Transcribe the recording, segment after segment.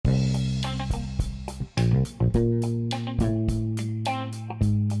Good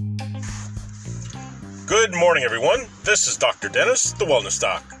morning, everyone. This is Dr. Dennis, the Wellness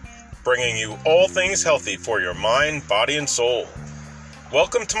Doc, bringing you all things healthy for your mind, body, and soul.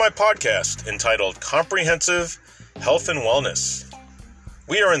 Welcome to my podcast entitled Comprehensive Health and Wellness.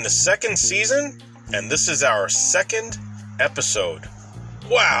 We are in the second season, and this is our second episode.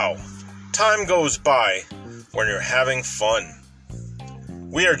 Wow! Time goes by when you're having fun.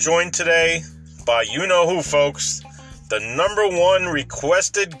 We are joined today by you-know-who, folks, the number one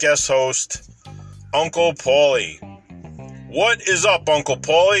requested guest host, Uncle Paulie. What is up, Uncle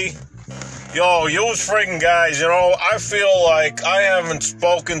Paulie? Yo, you friggin' guys, I feel like I haven't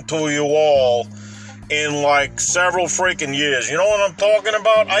spoken to you all in like several freaking years. You know what I'm talking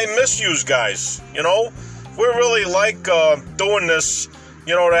about? I miss you guys, We really like doing this,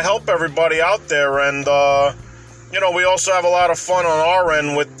 to help everybody out there. And, we also have a lot of fun on our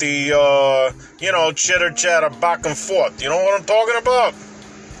end with the, chitter-chatter back and forth. You know what I'm talking about?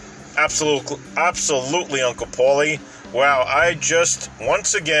 Absolutely, Uncle Paulie. Wow, I just,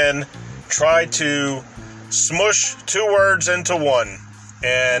 once again, tried to smush two words into one.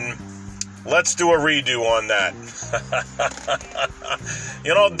 And let's do a redo on that.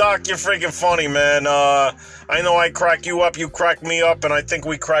 Doc, you're freaking funny, man. I know I crack you up, you crack me up, and I think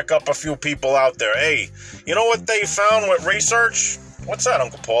we crack up a few people out there. Hey, you know what they found with research? What's that,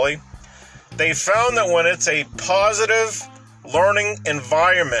 Uncle Paulie? They found that when it's a positive learning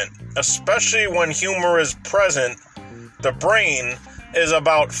environment, especially when humor is present, the brain is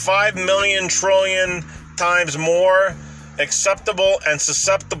about 5 million trillion times more acceptable and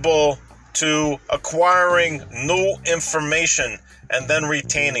susceptible to acquiring new information and then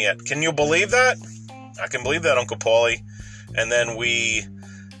retaining it. Can you believe that? I can believe that, Uncle Paulie. And then we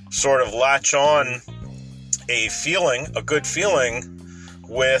sort of latch on a good feeling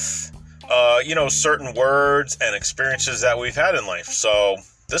with certain words and experiences that we've had in life. So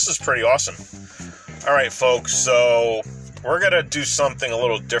this is pretty awesome. All right, folks. So we're going to do something a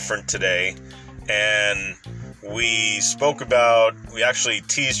little different today. And we actually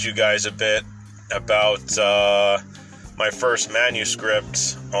teased you guys a bit about my first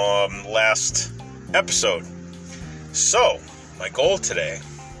manuscript last episode. So my goal today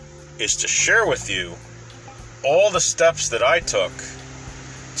is to share with you all the steps that I took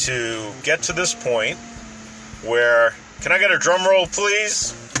to get to this point where, can I get a drum roll,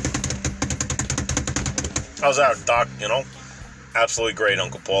 please? How's that, Doc? Absolutely great,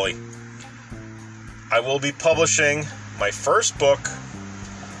 Uncle Paulie. I will be publishing my first book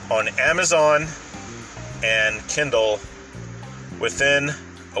on Amazon and Kindle within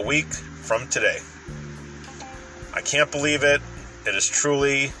a week from today. I can't believe it. It is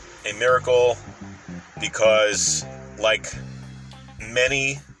truly a miracle because, like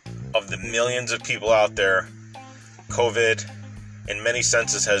many of the millions of people out there, COVID, in many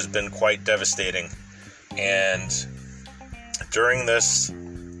senses, has been quite devastating. And during this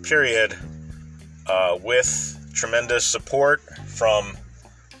period, with tremendous support from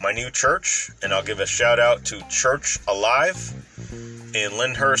my new church, and I'll give a shout out to Church Alive in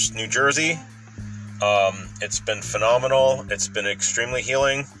Lyndhurst, New Jersey. It's been phenomenal. It's been extremely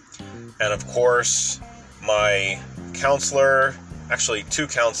healing. And of course, my counselor, actually two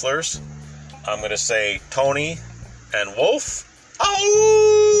counselors, I'm going to say Tony and Wolf.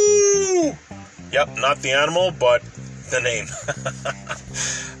 Oh! Yep, not the animal, but the name.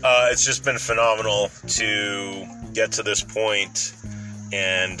 It's just been phenomenal to get to this point,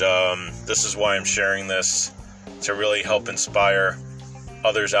 and this is why I'm sharing this, to really help inspire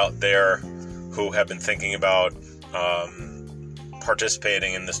others out there who have been thinking about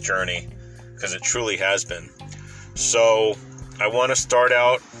participating in this journey, because it truly has been. So I want to start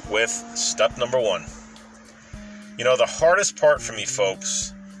out with step number one. The hardest part for me,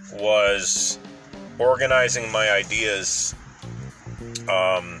 folks, was organizing my ideas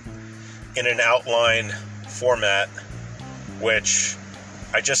in an outline format, which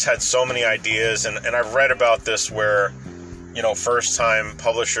I just had so many ideas, and I've read about this where, first-time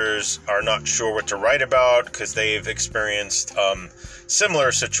publishers are not sure what to write about because they've experienced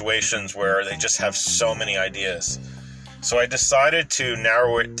similar situations where they just have so many ideas. So I decided to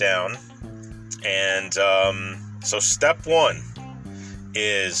narrow it down, and so step one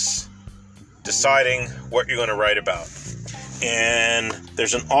is deciding what you're going to write about. And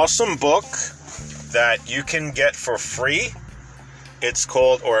there's an awesome book that you can get for free. It's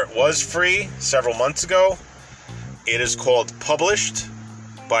called, or it was free several months ago. It is called Published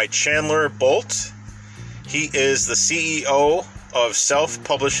by Chandler Bolt. He is the CEO of Self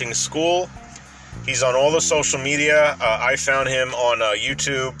Publishing School. He's on all the social media. I found him on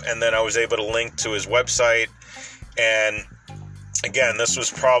YouTube, and then I was able to link to his website. And again, this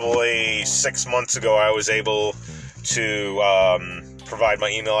was probably 6 months ago. I was able to provide my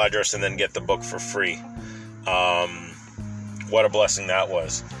email address and then get the book for free. What a blessing that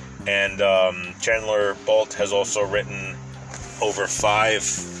was. And Chandler Bolt has also written over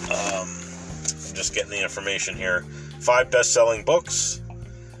 5, I'm just getting the information here, 5 best-selling books,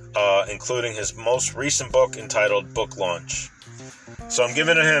 including his most recent book entitled Book Launch. So I'm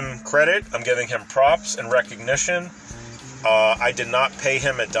giving him credit, I'm giving him props and recognition. I did not pay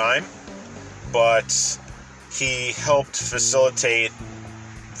him a dime, but he helped facilitate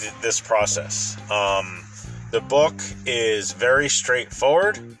this process. The book is very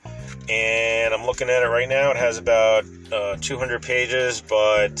straightforward, and I'm looking at it right now. It has about 200 pages,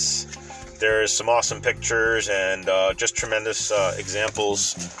 but there's some awesome pictures and just tremendous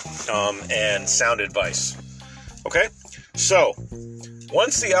examples and sound advice. Okay, so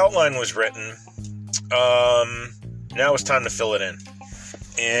once the outline was written, now it's time to fill it in.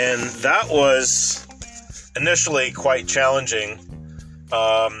 And that was initially quite challenging,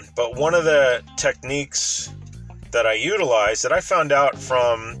 but one of the techniques that I utilized, that I found out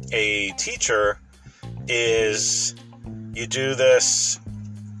from a teacher, is you do this,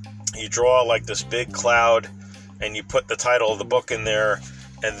 you draw like this big cloud and you put the title of the book in there,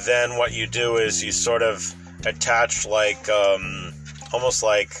 and then what you do is you sort of attach like almost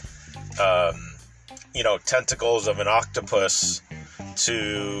like tentacles of an octopus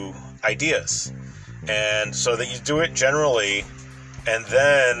to ideas, and so that you do it generally, and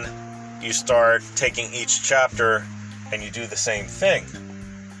then you start taking each chapter and you do the same thing.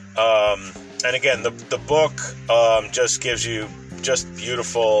 And again, the book just gives you just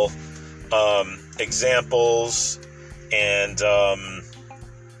beautiful examples, and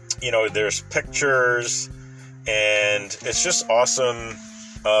there's pictures, and it's just awesome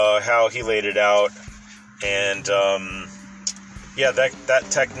how he laid it out. And that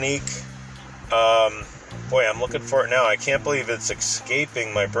technique, boy, I'm looking for it now. I can't believe it's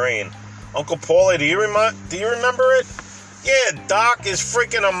escaping my brain. Uncle Paulie, do you remember it? Yeah, Doc is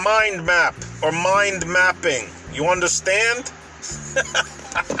freaking a mind map, or mind mapping. You understand?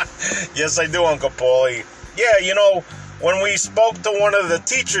 Yes, I do, Uncle Paulie. Yeah, when we spoke to one of the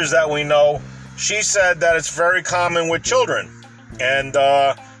teachers that we know, she said that it's very common with children. And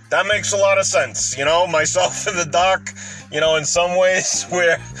that makes a lot of sense. Myself and the Doc, in some ways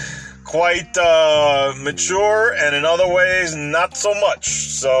we're quite mature, and in other ways not so much.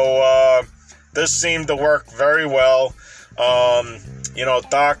 So this seemed to work very well.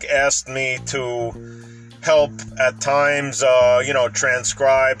 Doc asked me to help at times,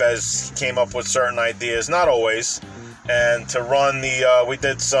 transcribe as he came up with certain ideas, not always, and to run we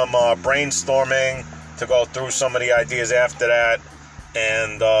did some brainstorming to go through some of the ideas after that,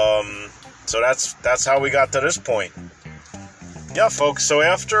 and so that's how we got to this point. Yeah, folks, so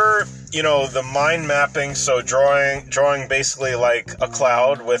after, the mind mapping, so drawing basically like a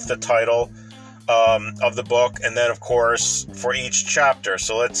cloud with the title of the book, and then, of course, for each chapter.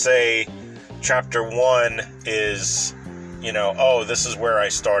 So let's say chapter 1 is, this is where I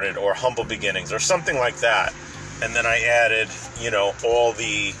started, or humble beginnings, or something like that. And then I added, all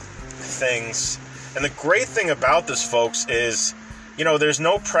the things. And the great thing about this, folks, is, there's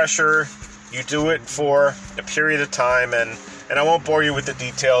no pressure. You do it for a period of time, and I won't bore you with the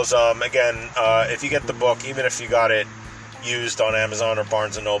details. Again, if you get the book, even if you got it used on Amazon or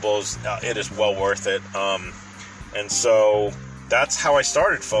Barnes & Noble's, it is well worth it. And so that's how I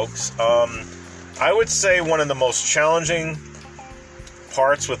started, folks. I would say one of the most challenging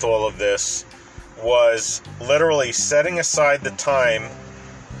parts with all of this was literally setting aside the time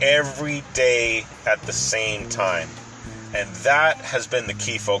every day at the same time. And that has been the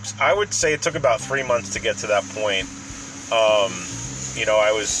key, folks. I would say it took about 3 months to get to that point.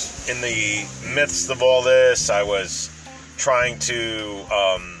 I was in the midst of all this. I was trying to,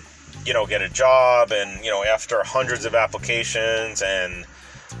 get a job, and, after hundreds of applications, and,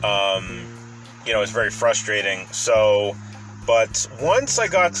 it's very frustrating. So, but once I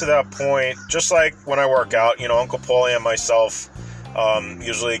got to that point, just like when I work out, Uncle Paulie and myself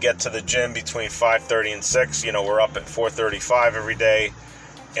usually get to the gym between 5:30 and 6. We're up at 4:35 every day,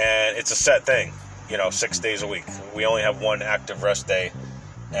 and it's a set thing, 6 days a week. We only have one active rest day,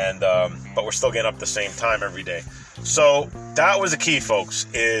 and but we're still getting up the same time every day. So that was the key, folks,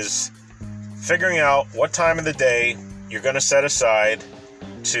 is figuring out what time of the day you're going to set aside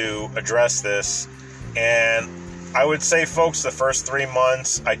to address this. And I would say, folks, the first 3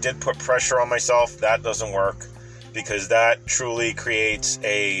 months, I did put pressure on myself. That doesn't work, because that truly creates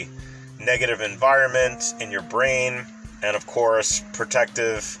a negative environment in your brain, and of course,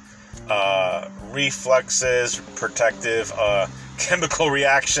 protective reflexes, protective chemical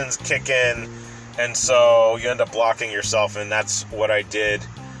reactions kick in, and so you end up blocking yourself, and that's what I did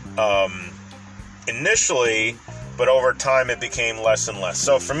initially, but over time it became less and less.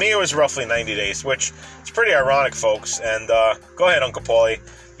 So for me, it was roughly 90 days, which is pretty ironic, folks. And go ahead, Uncle Paulie.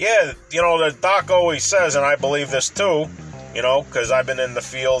 Yeah, the doc always says, and I believe this too, because I've been in the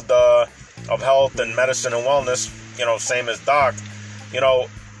field of health and medicine and wellness, same as doc.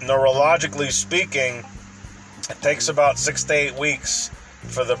 Neurologically speaking, it takes about 6 to 8 weeks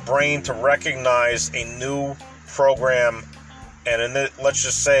for the brain to recognize a new program, and let's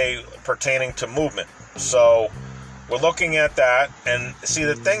just say pertaining to movement. So we're looking at that, and see,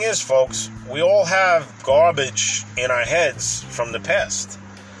 the thing is, folks, we all have garbage in our heads from the past,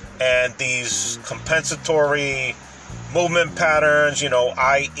 and these compensatory movement patterns,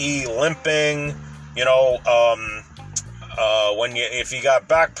 i.e. limping, if you got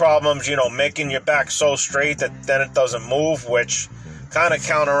back problems, making your back so straight that then it doesn't move, which kind of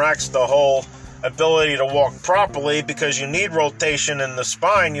counteracts the whole ability to walk properly, because you need rotation in the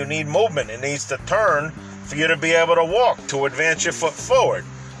spine, you need movement, it needs to turn for you to be able to walk, to advance your foot forward.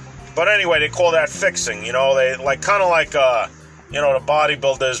 But anyway, they call that fixing, they kind of like the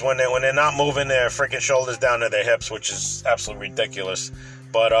bodybuilders when they're not moving their freaking shoulders down to their hips, which is absolutely ridiculous,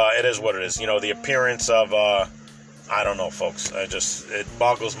 but it is what it is. The appearance of I don't know, folks, it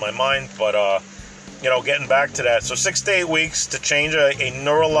boggles my mind, but getting back to that. So 6 to 8 weeks to change a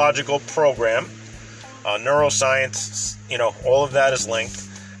neurological program, neuroscience, all of that is linked.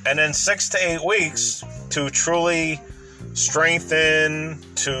 And then 6 to 8 weeks to truly strengthen,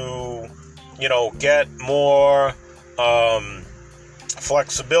 to, get more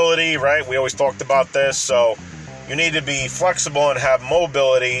flexibility, right? We always talked about this. So you need to be flexible and have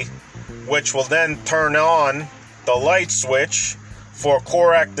mobility, which will then turn on the light switch for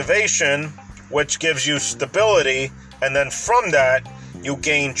core activation, which gives you stability, and then from that, you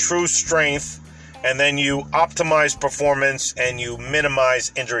gain true strength, and then you optimize performance, and you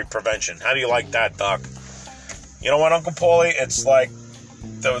minimize injury prevention. How do you like that, Doc? You know what, Uncle Paulie? It's like,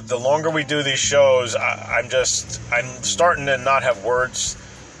 the longer we do these shows, I'm starting to not have words,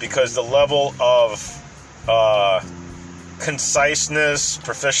 because the level of conciseness,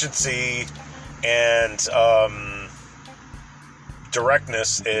 proficiency, and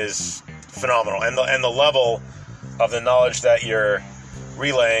directness is phenomenal, and the level of the knowledge that you're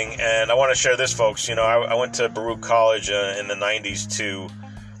relaying. And I want to share this, folks. I went to Baruch College in the 90s to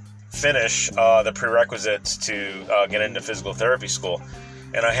finish the prerequisites to get into physical therapy school,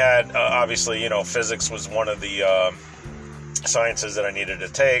 and I had obviously physics was one of the sciences that I needed to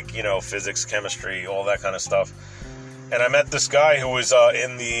take, physics, chemistry, all that kind of stuff. And I met this guy who was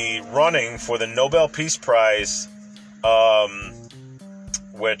in the running for the Nobel Peace Prize,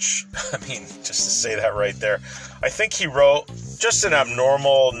 which, just to say that right there, I think he wrote just an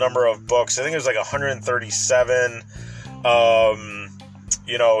abnormal number of books. I think it was like 137. So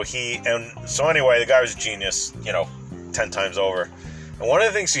anyway, the guy was a genius, 10 times over. And one of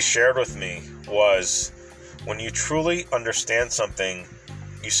the things he shared with me was, when you truly understand something,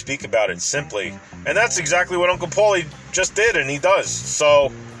 you speak about it simply. And that's exactly what Uncle Paulie just did, and he does.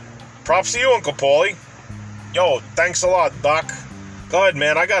 So, props to you, Uncle Paulie. Yo, thanks a lot, Doc. Go ahead,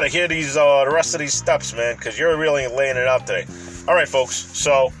 man. I gotta hear the rest of these steps, man, because you're really laying it out today. All right, folks.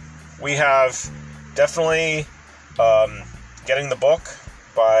 So, we have definitely getting the book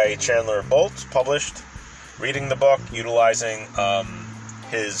by Chandler Bolt published, reading the book, utilizing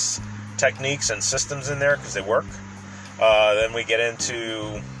his techniques and systems in there because they work. Then we get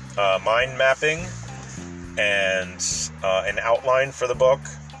into mind mapping and an outline for the book.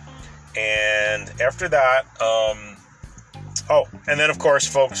 And after that, and then of course,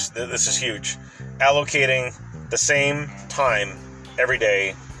 folks, this is huge, allocating the same time every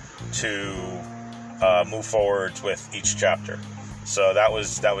day to move forward with each chapter. So that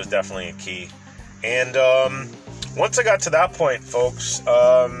was definitely a key. And once I got to that point, folks,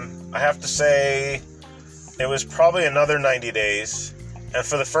 I have to say it was probably another 90 days. And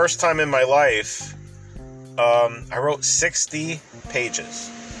for the first time in my life, I wrote 60 pages.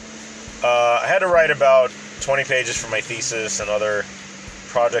 I had to write about 20 pages for my thesis and other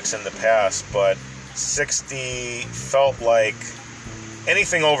projects in the past, but 60 felt like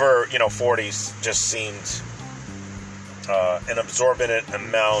anything over, 40s just seemed an absorbent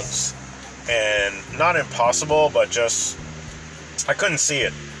amount, and not impossible, but just, I couldn't see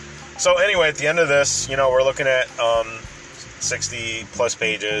it. So anyway, at the end of this, we're looking at 60 plus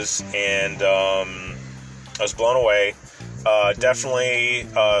pages, and I was blown away. definitely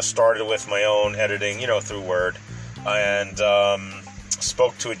started with my own editing, through Word, and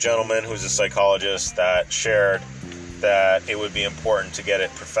spoke to a gentleman who's a psychologist that shared that it would be important to get it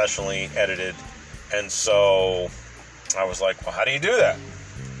professionally edited. And so I was like, well, how do you do that?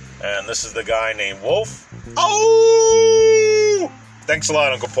 And this is the guy named Wolf. Oh! Thanks a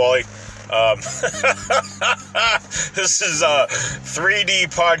lot, Uncle Paulie. This is a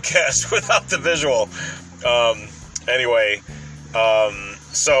 3D podcast without the visual. Anyway,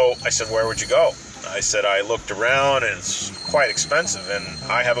 so I said, where would you go? I said, I looked around and it's quite expensive and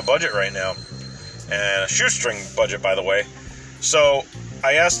I have a budget right now. And a shoestring budget, by the way. So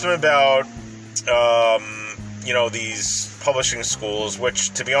I asked him about, these publishing schools,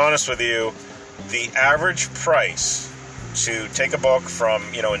 which, to be honest with you, the average price to take a book from,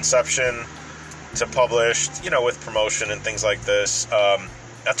 inception to published, with promotion and things like this,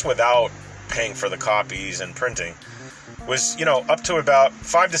 that's without paying for the copies and printing, was, up to about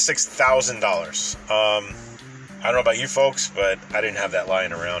 $5,000 to $6,000. I don't know about you folks, but I didn't have that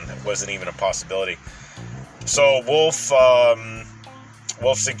lying around. It wasn't even a possibility. So Wolf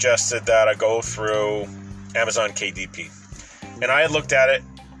suggested that I go through Amazon KDP. And I had looked at it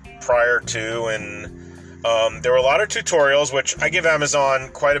prior to, and there were a lot of tutorials, which I give Amazon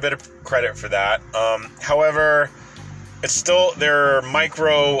quite a bit of credit for that. However, it's still, there are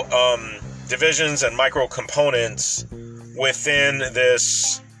micro divisions and micro components within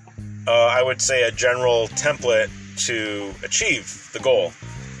this, I would say, a general template to achieve the goal.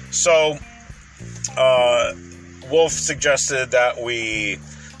 So, Wolf suggested that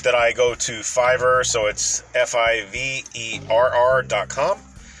I go to Fiverr, so it's Fiverr.com,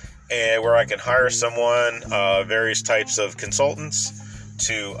 and where I can hire someone, various types of consultants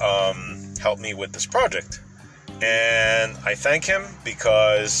to help me with this project. And I thank him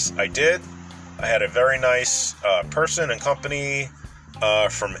because I did. I had a very nice person and company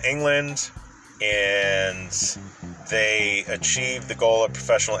from England, and they achieved the goal of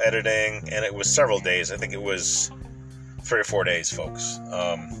professional editing, and it was several days. I think it was 3 or 4 days, folks.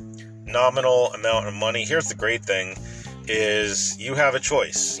 Nominal amount of money. Here's the great thing, is you have a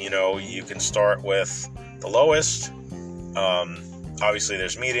choice. You can start with the lowest. Obviously,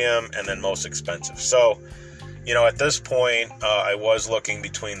 there's medium, and then most expensive. So, at this point, I was looking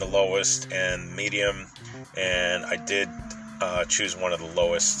between the lowest and medium, and I did choose one of the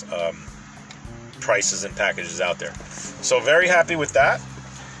lowest prices and packages out there. So very happy with that.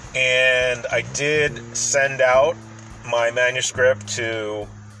 And I did send out my manuscript to,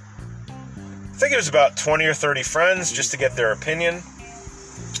 I think it was about 20 or 30 friends, just to get their opinion.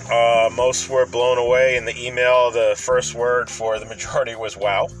 Most were blown away. In the email, the first word for the majority was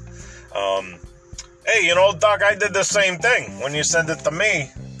wow. Hey, Doc, I did the same thing. When you sent it to me,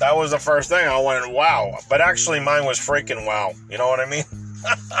 that was the first thing. I went, wow. But actually, mine was freaking wow. You know what I mean?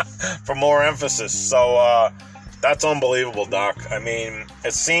 For more emphasis. So, that's unbelievable, Doc. I mean,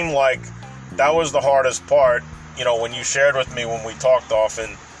 it seemed like that was the hardest part, when you shared with me when we talked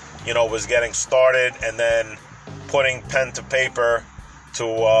often, was getting started and then putting pen to paper to,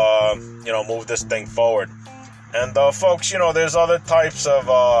 move this thing forward. And, folks, there's other types of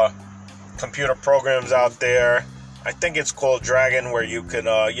computer programs out there. I think it's called Dragon, where you can,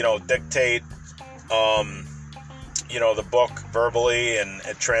 dictate, the book verbally and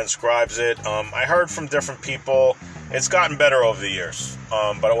it transcribes it. I heard from different people. It's gotten better over the years,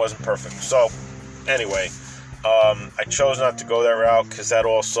 but it wasn't perfect. So, anyway, I chose not to go that route because that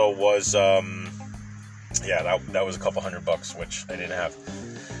also was, that was a couple $100, which I didn't have.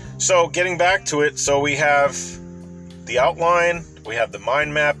 So, getting back to it, so we have the outline, we have the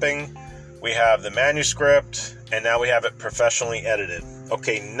mind mapping, we have the manuscript, and now we have it professionally edited.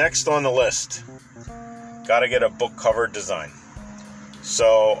 Okay, next on the list, got to get a book cover design.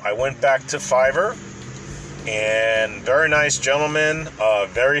 So I went back to Fiverr, and very nice gentleman,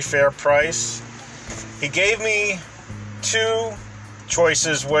 very fair price. He gave me 2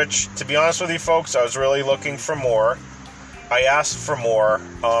 choices, which, to be honest with you folks, I was really looking for more. I asked for more.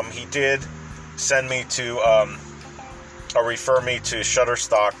 He did send me to, or refer me to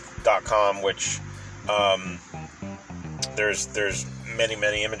Shutterstock.com, which there's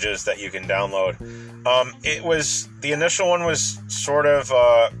many images that you can download. It was, the initial one was sort of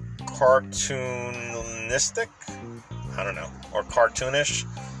cartoonistic, I don't know, or cartoonish.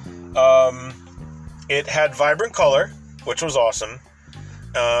 It had vibrant color, which was awesome,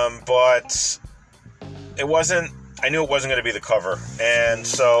 but it wasn't, I knew it wasn't going to be the cover. And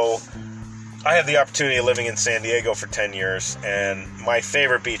so I had the opportunity of living in San Diego for 10 years, and my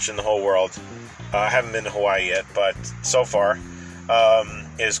favorite beach in the whole world, I haven't been to Hawaii yet, but so far,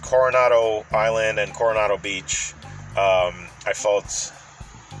 is Coronado Island and Coronado Beach. I felt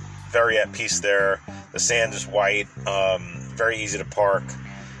very at peace there. The sand is white, very easy to park,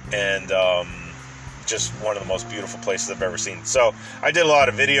 and just one of the most beautiful places I've ever seen. So I did a lot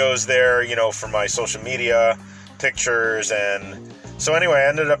of videos there, for my social media, pictures, and so anyway, I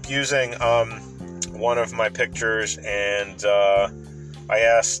ended up using one of my pictures, and I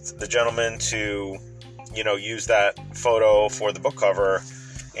asked the gentleman to, use that photo for the book cover,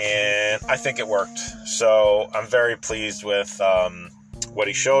 and I think it worked. So I'm very pleased with what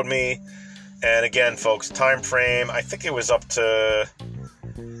he showed me. And again, folks, time frame, I think it was about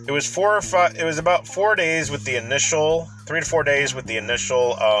 4 days with the initial, 3 to 4 days with the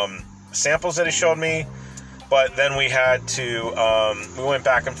initial samples that he showed me. But then we had to, we went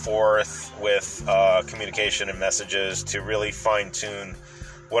back and forth with communication and messages to really fine tune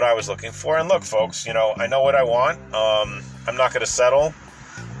what I was looking for. And look, folks, I know what I want. I'm not going to settle.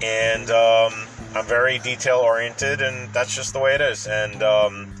 And I'm very detail oriented, and that's just the way it is. And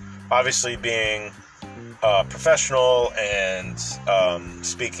obviously being professional and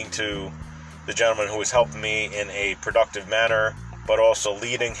speaking to the gentleman who was helping me in a productive manner, but also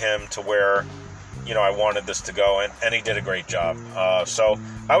leading him to where I wanted this to go, and he did a great job. So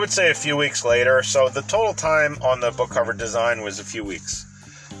I would say a few weeks later. So the total time on the book cover design was a few weeks.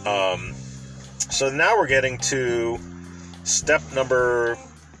 So now we're getting to step number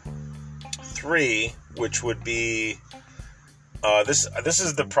 3, which would be this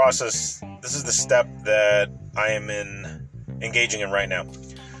is the process. This is the step that I am engaging in right now.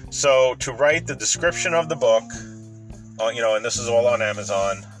 So to write the description of the book, and this is all on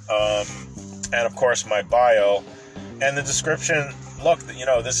Amazon. And of course my bio and the description. Look,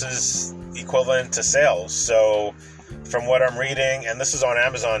 this is equivalent to sales. So from what I'm reading, and this is on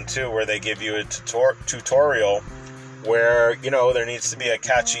Amazon too, where they give you a tutorial where, there needs to be a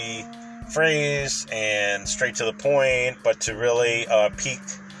catchy phrase and straight to the point, but to really pique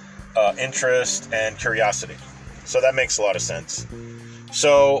interest and curiosity. So that makes a lot of sense.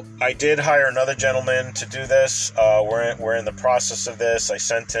 So I did hire another gentleman to do this. We're in the process of this. I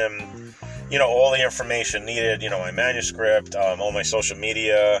sent him all the information needed, my manuscript, all my social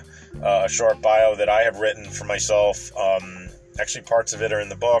media, a short bio that I have written for myself. Actually, parts of it are in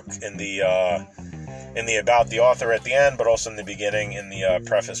the book, in the about the author at the end, but also in the beginning in the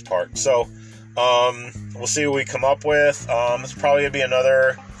preface part. So we'll see what we come up with. It's probably going to be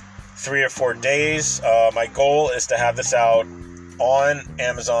another 3 or 4 days. My goal is to have this out on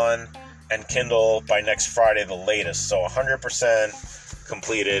Amazon and Kindle by next Friday, the latest. So 100%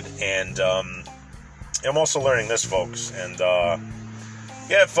 completed, and I'm also learning this, folks. And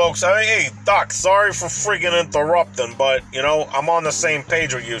yeah, folks, hey, Doc, sorry for freaking interrupting, but I'm on the same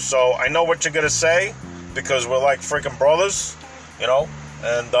page with you, so I know what you're gonna say, because we're like freaking brothers,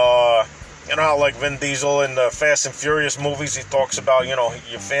 and how like Vin Diesel in the Fast and Furious movies, he talks about,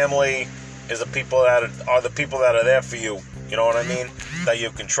 your family is the people that are there for you, you know what I mean, that you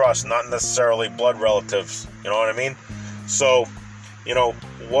can trust, not necessarily blood relatives, you know what I mean. So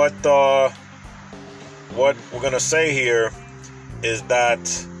what we're going to say here is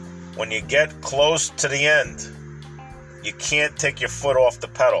that when you get close to the end, you can't take your foot off the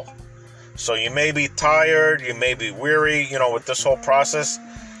pedal. So you may be tired, you may be weary, with this whole process.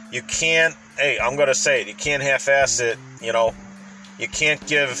 You can't, I'm going to say it, you can't half-ass it, You can't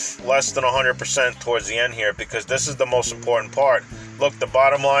give less than 100% towards the end here, because this is the most important part. Look, the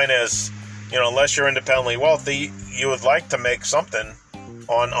bottom line is, unless you're independently wealthy, you would like to make something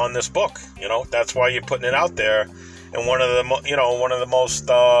on this book. That's why you're putting it out there in one of the most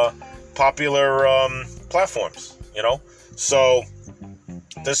popular platforms. So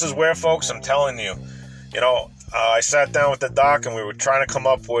this is where, folks, I'm telling you. I sat down with the doc, and we were trying to come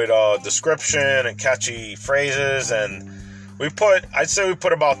up with a description and catchy phrases, and I'd say we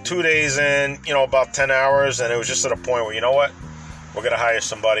put about 2 days in, about 10 hours, and it was just at a point where, we're going to hire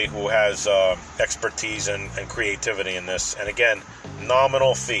somebody who has expertise and creativity in this. And again,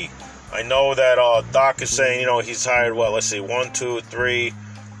 nominal fee. I know that Doc is saying, he's hired, 1, 2, 3.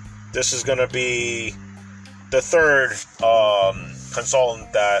 This is going to be the third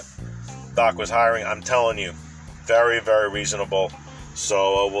consultant that Doc was hiring. I'm telling you, very, very reasonable.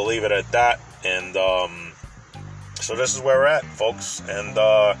 So we'll leave it at that. And so this is where we're at, folks. And,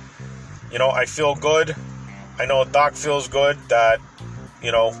 I feel good. I know Doc feels good that,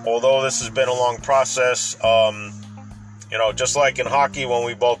 although this has been a long process, just like in hockey when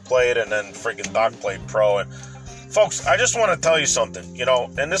we both played and then freaking Doc played pro. And folks, I just want to tell you something,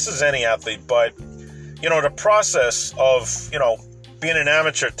 and this is any athlete, but, the process of, being an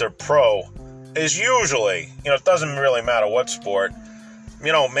amateur to pro is usually, it doesn't really matter what sport,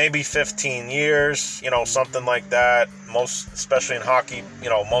 maybe 15 years, something like that. Most, especially in hockey,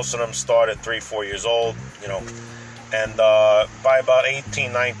 most of them start at 3-4 years old, and by about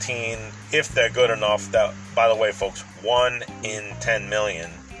 18, 19, if they're good enough, that, by the way, folks, 1 in 10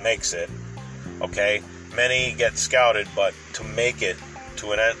 million makes it, okay? Many get scouted, but to make it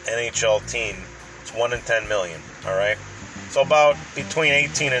to an NHL team, it's 1 in 10 million, all right? So about between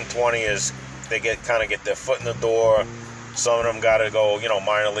 18 and 20 is they get their foot in the door. Some of them got to go,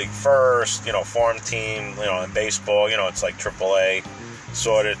 minor league first, farm team, in baseball, it's like AAA,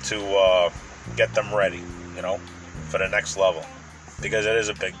 sort of to get them ready, for the next level. Because it is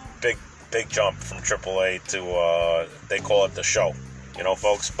a big jump from AAA to, they call it the show,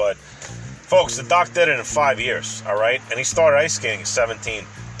 folks. But, folks, the Doc did it in 5 years, all right? And he started ice skating at 17.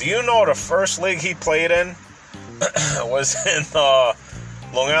 Do you know the first league he played in was in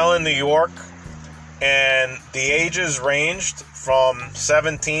Long Island, New York? And the ages ranged from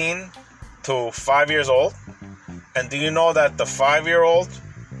 17 to 5 years old. And do you know that the 5-year-old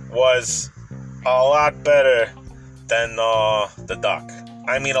was a lot better than the Doc?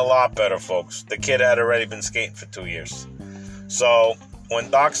 I mean, a lot better, folks. The kid had already been skating for 2 years. So when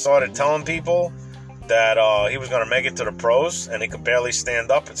Doc started telling people that he was going to make it to the pros and he could barely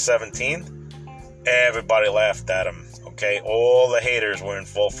stand up at 17, everybody laughed at him, okay? All the haters were in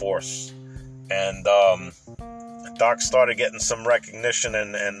full force. And Doc started getting some recognition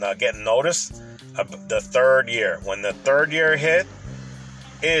and getting noticed the third year. When the third year hit,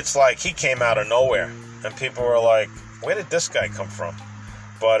 it's like he came out of nowhere. And people were like, where did this guy come from?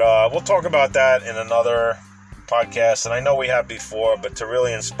 But we'll talk about that in another podcast. And I know we have before, but to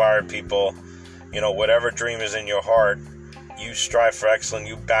really inspire people, whatever dream is in your heart, you strive for excellence,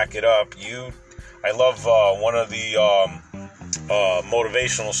 you back it up. I love one of the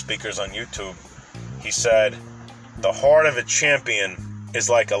motivational speakers on YouTube. He said, the heart of a champion is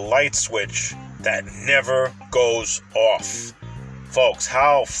like a light switch that never goes off. Folks,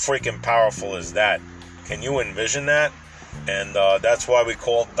 how freaking powerful is that? Can you envision that? And that's why we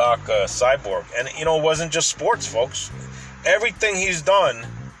call Doc a cyborg. And, it wasn't just sports, folks. Everything he's done,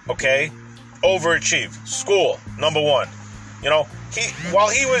 okay, overachieved. School, number one. While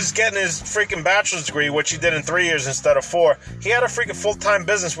he was getting his freaking bachelor's degree, which he did in 3 years instead of 4, he had a freaking full-time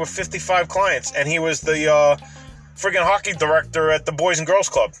business with 55 clients, and he was the freaking hockey director at the Boys and Girls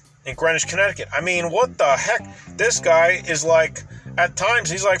Club in Greenwich, Connecticut. I mean, what the heck? This guy is like, at times,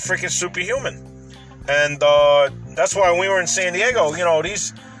 he's like freaking superhuman. And that's why when we were in San Diego,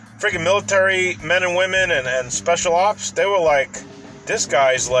 these freaking military men and women and special ops, they were like, this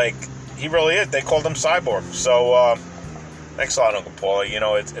guy's like, he really is. They called him Cyborg. So, thanks a lot, Uncle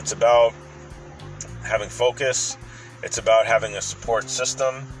Paulie. It's about having focus. It's about having a support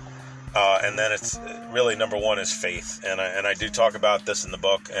system. And then it's really number one is faith. And I do talk about this in the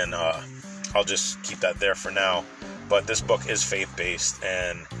book, and I'll just keep that there for now. But this book is faith-based.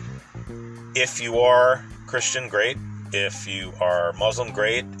 And if you are Christian, great. If you are Muslim,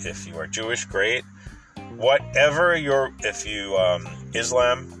 great. If you are Jewish, great. Whatever if you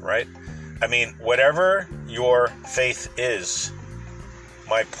Islam, right? I mean, whatever your faith is,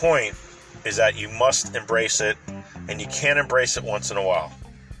 my point is that you must embrace it, and you can't embrace it once in a while.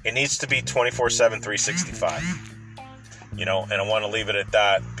 It needs to be 24/7, 365. And I want to leave it at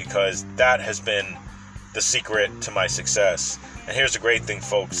that, because that has been the secret to my success. And here's the great thing,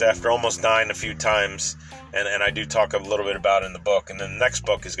 folks. After almost dying a few times, and I do talk a little bit about it in the book, and then the next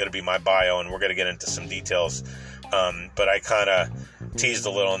book is going to be my bio, and we're going to get into some details. But I kind of teased a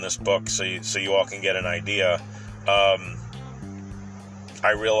little in this book so you all can get an idea. I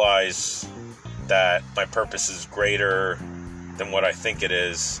realize that my purpose is greater than what I think it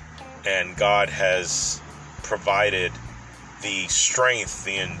is, and God has provided the strength,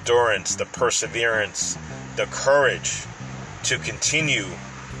 the endurance, the perseverance, the courage to continue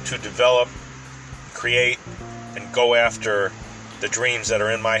to develop, create, and go after the dreams that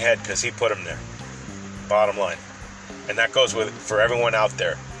are in my head, because He put them there. Bottom line. And that goes for everyone out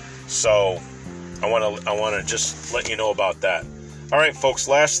there. So I want to just let you know about that. All right, folks,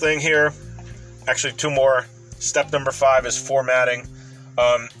 last thing here. Actually, 2 more. Step number 5 is formatting.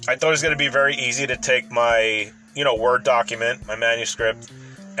 I thought it was going to be very easy to take my, Word document, my manuscript,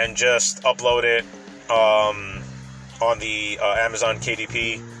 and just upload it on the Amazon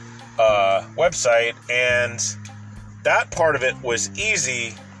KDP website. And that part of it was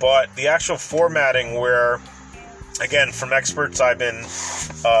easy, but the actual formatting, where, again, from experts I've been,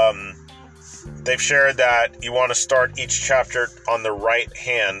 they've shared that you want to start each chapter on the right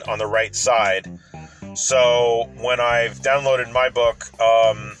hand, on the right side, So when I've downloaded my book,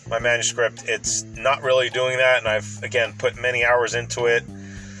 my manuscript, it's not really doing that, and I've, again, put many hours into it.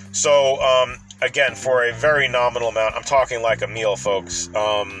 So, again, for a very nominal amount, I'm talking like a meal, folks,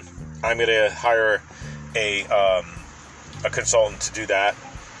 I'm going to hire a consultant to do that.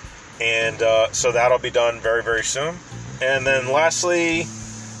 And so that'll be done very, very soon. And then lastly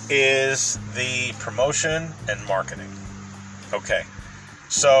is the promotion and marketing. Okay.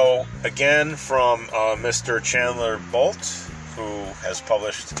 So, again, from Mr. Chandler Bolt, who has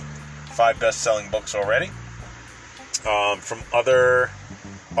published 5 best-selling books already. From other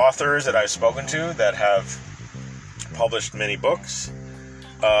authors that I've spoken to that have published many books.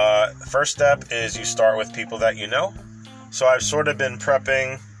 First step is you start with people that you know. So I've sort of been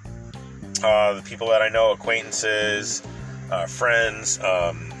prepping the people that I know, acquaintances, friends,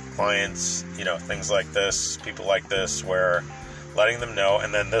 clients, things like this, people like this, where letting them know.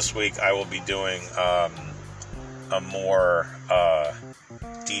 And then this week I will be doing a more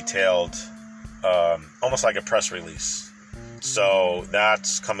detailed, almost like a press release. So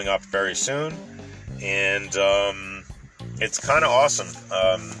that's coming up very soon. And it's kind of awesome.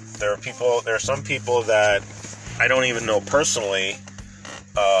 There are some people that I don't even know personally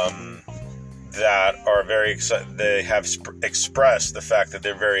that are very excited. They have expressed the fact that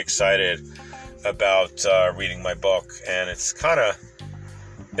they're very excited about reading my book, and it's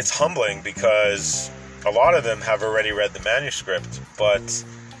humbling because a lot of them have already read the manuscript, but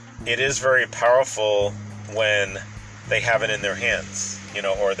it is very powerful when they have it in their hands,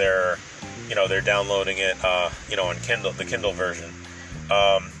 or they're downloading it, on Kindle, the Kindle version.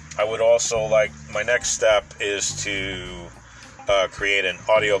 I would also my next step is to create an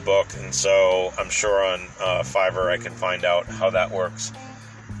audiobook, and so I'm sure on Fiverr I can find out how that works.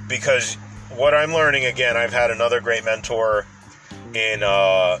 Because what I'm learning, again, I've had another great mentor in,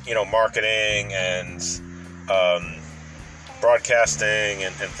 marketing and broadcasting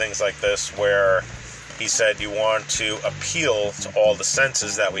and things like this, where he said you want to appeal to all the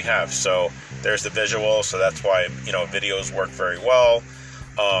senses that we have. So there's the visual, so that's why, videos work very well.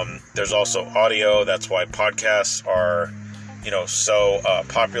 There's also audio, that's why podcasts are, so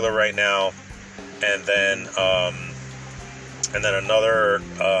popular right now. And then another,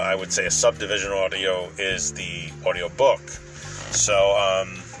 I would say a subdivision audio is the audio book. So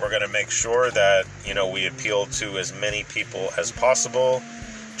we're going to make sure that, we appeal to as many people as possible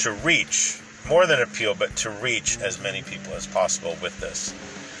to reach, more than appeal, but to reach as many people as possible with this.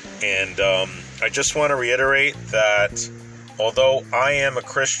 And I just want to reiterate that although I am a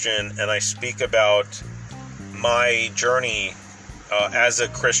Christian and I speak about my journey as a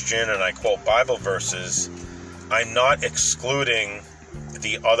Christian and I quote Bible verses, I'm not excluding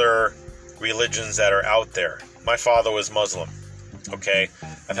the other religions that are out there. My father was Muslim, okay?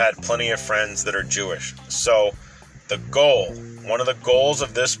 I've had plenty of friends that are Jewish. So one of the goals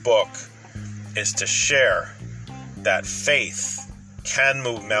of this book is to share that faith can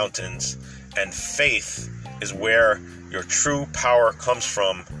move mountains, and faith is where your true power comes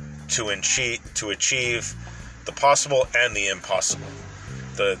from to achieve the possible and the impossible.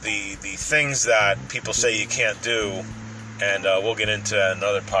 The things that people say you can't do, and we'll get into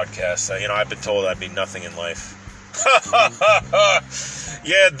another podcast. I've been told I'd be nothing in life.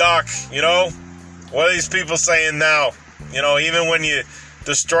 Yeah, Doc, what are these people saying now? Even when you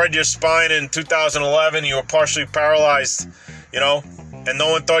destroyed your spine in 2011, you were partially paralyzed, and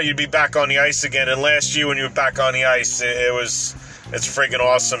no one thought you'd be back on the ice again. And last year when you were back on the ice, it's freaking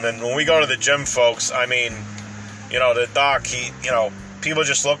awesome. And when we go to the gym, folks, the doc, people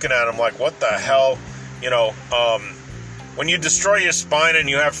just looking at him like, what the hell? When you destroy your spine and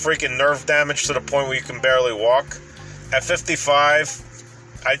you have freaking nerve damage to the point where you can barely walk, at 55,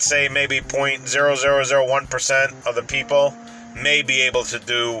 I'd say maybe 0.0001% of the people may be able to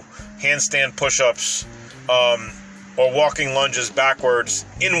do handstand push-ups or walking lunges backwards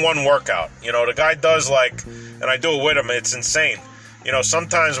in one workout. The guy does and I do it with him, it's insane.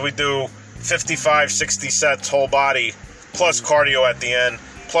 Sometimes we do 55, 60 sets whole body, plus cardio at the end,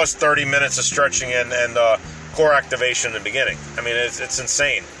 plus 30 minutes of stretching and core activation in the beginning. It's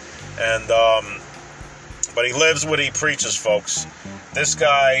insane. And but he lives what he preaches, folks. This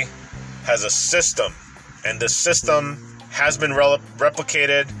guy has a system, and this system has been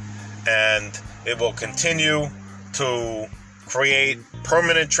replicated, and it will continue to create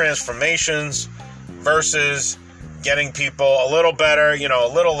permanent transformations versus getting people a little better,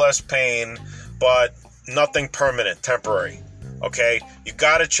 a little less pain, but nothing permanent, temporary. Okay? You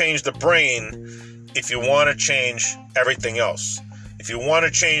got to change the brain if you want to change everything else. If you want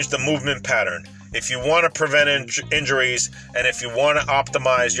to change the movement pattern, If you want to prevent injuries and if you want to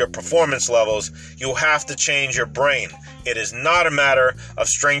optimize your performance levels, you have to change your brain. It is not a matter of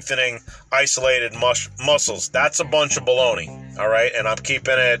strengthening isolated muscles. That's a bunch of baloney, all right? And I'm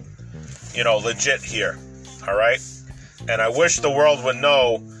keeping it, legit here, all right? And I wish the world would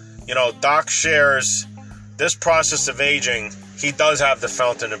know, Doc shares this process of aging. He does have the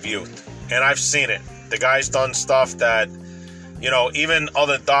fountain of youth, and I've seen it. The guy's done stuff that, even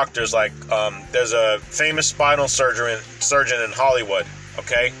other doctors, like there's a famous spinal surgeon in Hollywood,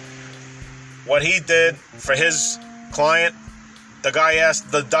 okay? What he did for his client, the guy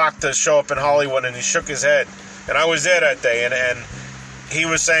asked the doc to show up in Hollywood, and he shook his head. And I was there that day, and he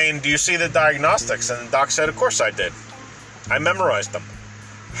was saying, do you see the diagnostics? And the doc said, of course I did. I memorized them.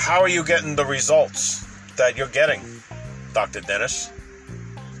 How are you getting the results that you're getting, Dr. Dennis?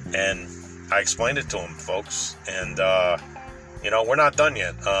 And I explained it to him, folks. And, we're not done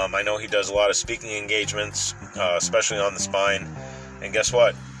yet. I know he does a lot of speaking engagements, especially on the spine. And guess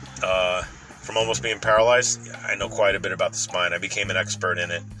what? From almost being paralyzed, I know quite a bit about the spine. I became an expert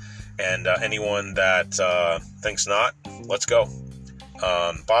in it. And anyone that thinks not, let's go.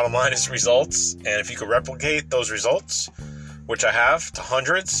 Bottom line is results. And if you could replicate those results, which I have to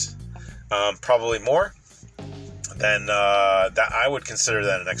hundreds, probably more, then that I would consider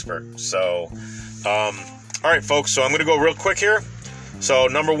that an expert. So, all right, folks. So I'm going to go real quick here. So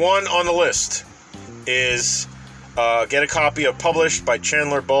number one on the list is get a copy of Published by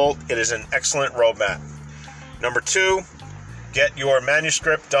Chandler Bolt. It is an excellent roadmap. Number two, get your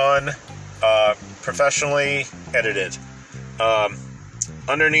manuscript done, professionally edited.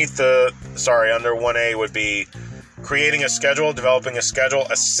 Under 1A would be creating a schedule, developing a schedule,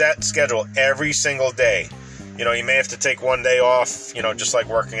 a set schedule every single day. You may have to take one day off, just like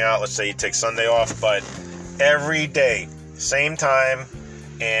working out. Let's say you take Sunday off, but every day, same time,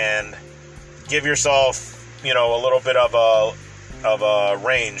 and give yourself, a little bit of a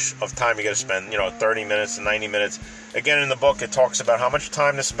range of time you got to spend, 30 minutes to 90 minutes. Again, in the book, it talks about how much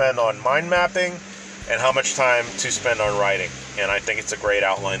time to spend on mind mapping and how much time to spend on writing. And I think it's a great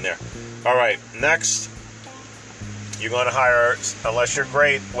outline there. All right, next, you're going to hire, unless you're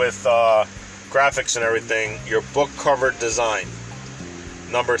great with graphics and everything, your book cover design.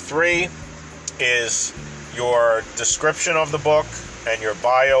 Number three is your description of the book and your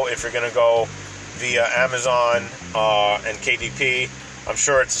bio if you're going to go via Amazon and KDP. I'm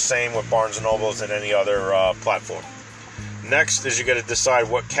sure it's the same with Barnes & Nobles and any other platform. Next is you're going to decide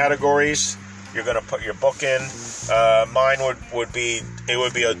what categories you're going to put your book in. Mine would be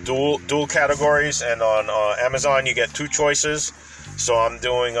a dual categories, and on Amazon you get two choices. So I'm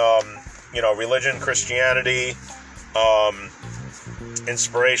doing religion, Christianity,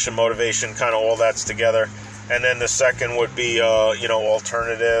 inspiration, motivation, kind of all that's together. And then the second would be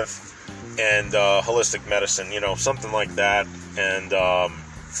alternative and holistic medicine, something like that. And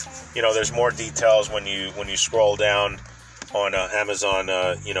there's more details when you scroll down on Amazon,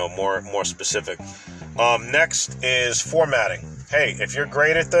 more specific. Next is formatting. Hey, if you're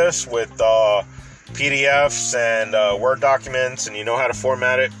great at this with PDFs and Word documents and you know how to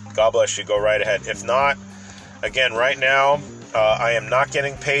format it, God bless you, go right ahead. If not, again, right now, I am not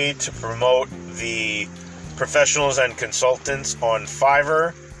getting paid to promote the professionals and consultants on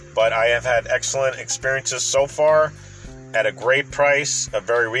Fiverr, but I have had excellent experiences so far at a great price, a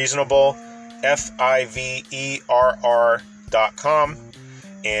very reasonable, Fiverr.com.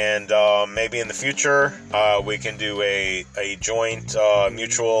 And maybe in the future, we can do a joint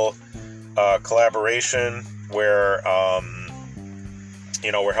mutual collaboration where,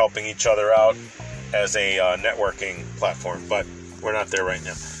 we're helping each other out as a networking platform, but we're not there right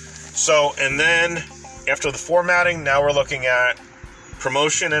now. So, and then after the formatting, now we're looking at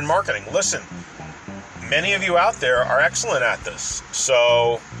promotion and marketing. Listen, many of you out there are excellent at this,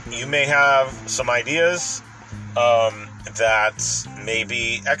 so you may have some ideas that may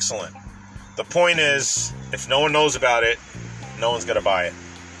be excellent. The point is, if no one knows about it, no one's going to buy it.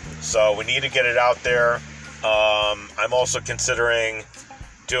 So we need to get it out there. I'm also considering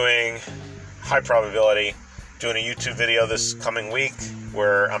doing, high probability, doing a YouTube video this coming week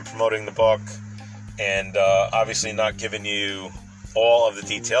where I'm promoting the book and obviously not giving you all of the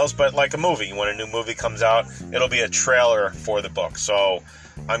details, but like a movie, when a new movie comes out, it'll be a trailer for the book. So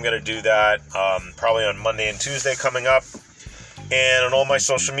I'm going to do that probably on Monday and Tuesday coming up. And on all my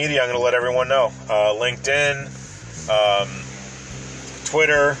social media, I'm going to let everyone know. LinkedIn,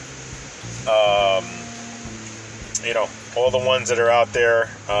 Twitter, all the ones that are out there.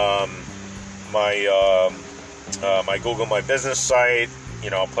 My Google My Business site,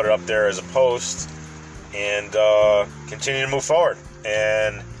 I'll put it up there as a post and continue to move forward.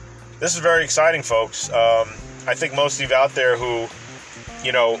 And this is very exciting, folks. I think most of you out there who,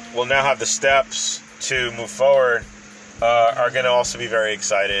 will now have the steps to move forward are going to also be very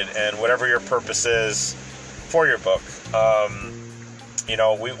excited. And whatever your purpose is for your book,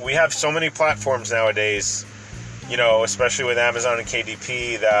 we have so many platforms nowadays, especially with Amazon and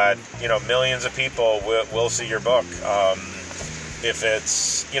KDP, that, millions of people will see your book. If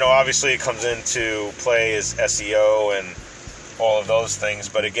it's, obviously it comes into play as SEO and all of those things.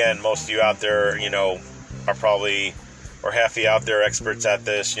 But again, most of you out there, are probably, or half of you out there, experts at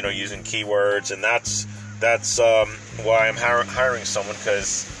this, using keywords. And that's why I'm hiring someone.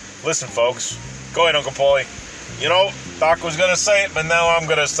 Because, listen, folks, go ahead, Uncle Paulie. Doc was going to say it, but now I'm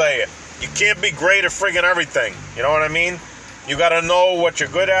going to say it. You can't be great at friggin' everything. You know what I mean? You got to know what you're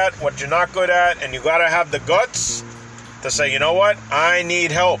good at, what you're not good at, and you got to have the guts to say, you know what? I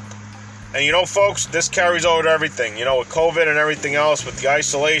need help. And folks, this carries over to everything. With COVID and everything else, with the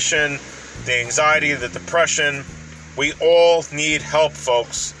isolation, the anxiety, the depression, we all need help,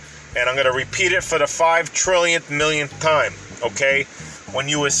 folks. And I'm going to repeat it for the 5 trillionth millionth time, okay? When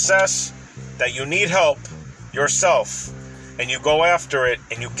you assess that you need help yourself, and you go after it,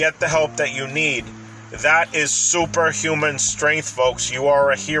 and you get the help that you need, that is superhuman strength, folks. You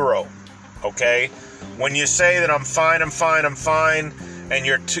are a hero, okay? When you say that I'm fine, and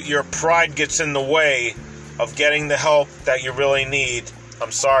your pride gets in the way of getting the help that you really need,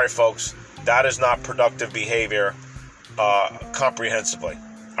 I'm sorry, folks. That is not productive behavior comprehensively,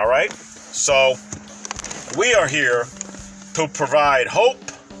 all right? So we are here to provide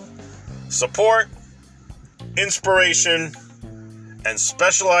hope, support, inspiration, and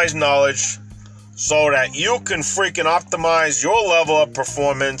specialized knowledge so that you can freaking optimize your level of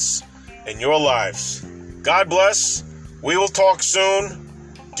performance in your lives. God bless. We will talk soon.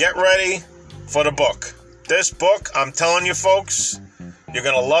 Get ready for the book. This book, I'm telling you, folks, you're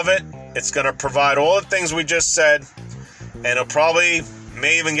going to love it. It's going to provide all the things we just said, and it'll probably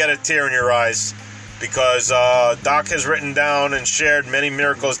may even get a tear in your eyes, because Doc has written down and shared many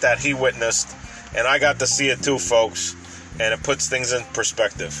miracles that he witnessed, and I got to see it too, folks, and it puts things in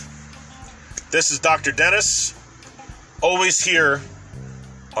perspective. This is Dr. Dennis, always here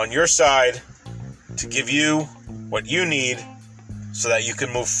on your side to give you what you need so that you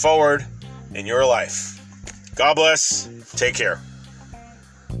can move forward in your life. God bless. Take care.